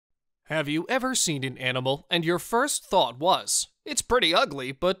Have you ever seen an animal and your first thought was, it's pretty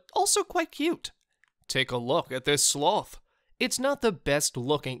ugly, but also quite cute? Take a look at this sloth. It's not the best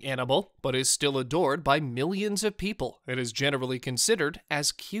looking animal, but is still adored by millions of people and is generally considered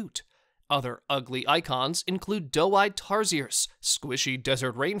as cute. Other ugly icons include doe-eyed tarsiers, squishy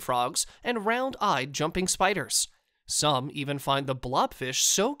desert rain frogs, and round-eyed jumping spiders. Some even find the blobfish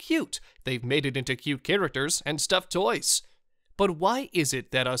so cute, they've made it into cute characters and stuffed toys. But why is it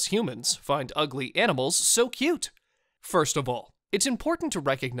that us humans find ugly animals so cute? First of all, it's important to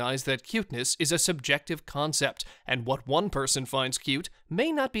recognize that cuteness is a subjective concept, and what one person finds cute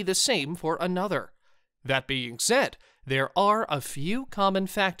may not be the same for another. That being said, there are a few common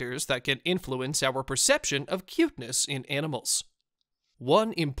factors that can influence our perception of cuteness in animals.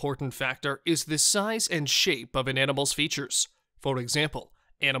 One important factor is the size and shape of an animal's features. For example,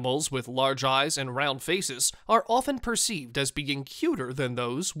 animals with large eyes and round faces are often perceived as being cuter than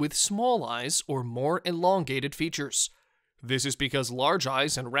those with small eyes or more elongated features. This is because large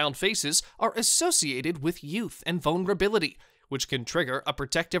eyes and round faces are associated with youth and vulnerability, which can trigger a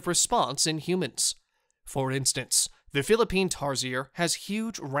protective response in humans. For instance, the Philippine tarsier has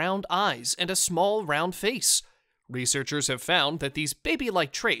huge round eyes and a small round face. Researchers have found that these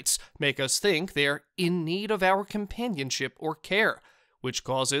baby-like traits make us think they're in need of our companionship or care, which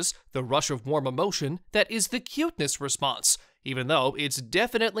causes the rush of warm emotion that is the cuteness response, even though it's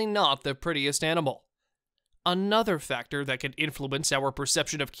definitely not the prettiest animal. Another factor that can influence our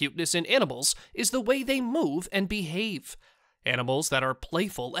perception of cuteness in animals is the way they move and behave. Animals that are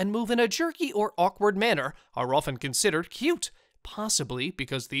playful and move in a jerky or awkward manner are often considered cute, possibly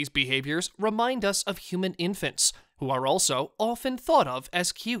because these behaviors remind us of human infants, who are also often thought of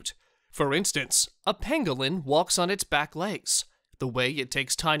as cute. For instance, a pangolin walks on its back legs. The way it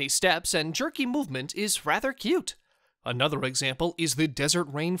takes tiny steps and jerky movement is rather cute. Another example is the desert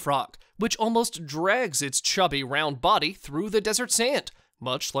rain frog, which almost drags its chubby round body through the desert sand,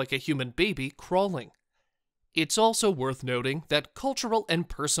 much like a human baby crawling. It's also worth noting that cultural and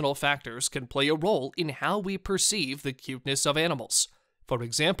personal factors can play a role in how we perceive the cuteness of animals. For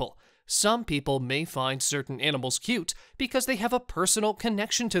example, some people may find certain animals cute because they have a personal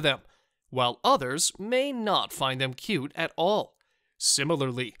connection to them, while others may not find them cute at all.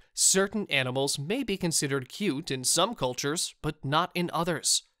 Similarly, certain animals may be considered cute in some cultures, but not in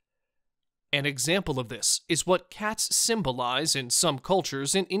others. An example of this is what cats symbolize in some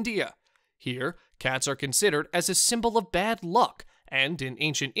cultures in India. Here, cats are considered as a symbol of bad luck, and in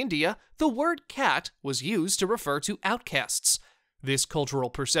ancient India, the word cat was used to refer to outcasts. This cultural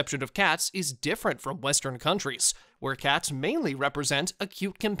perception of cats is different from Western countries, where cats mainly represent a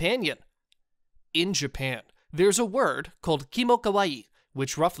cute companion. In Japan, there's a word called kimokawaii,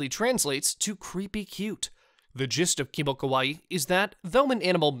 which roughly translates to creepy cute. The gist of kimokawaii is that though an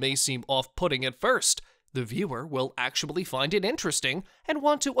animal may seem off-putting at first, the viewer will actually find it interesting and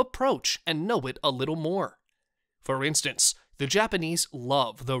want to approach and know it a little more. For instance, the Japanese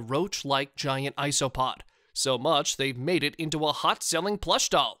love the roach-like giant isopod, so much they've made it into a hot-selling plush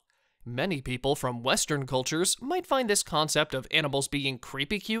doll. Many people from Western cultures might find this concept of animals being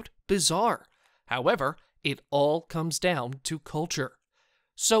creepy cute bizarre. However, it all comes down to culture.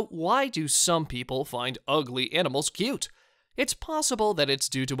 So why do some people find ugly animals cute? It's possible that it's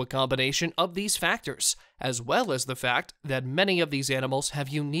due to a combination of these factors, as well as the fact that many of these animals have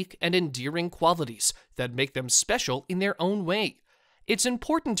unique and endearing qualities that make them special in their own way. It's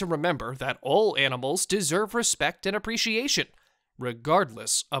important to remember that all animals deserve respect and appreciation,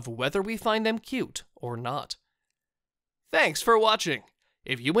 regardless of whether we find them cute or not. Thanks for watching!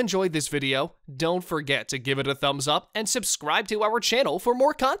 If you enjoyed this video, don't forget to give it a thumbs up and subscribe to our channel for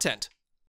more content.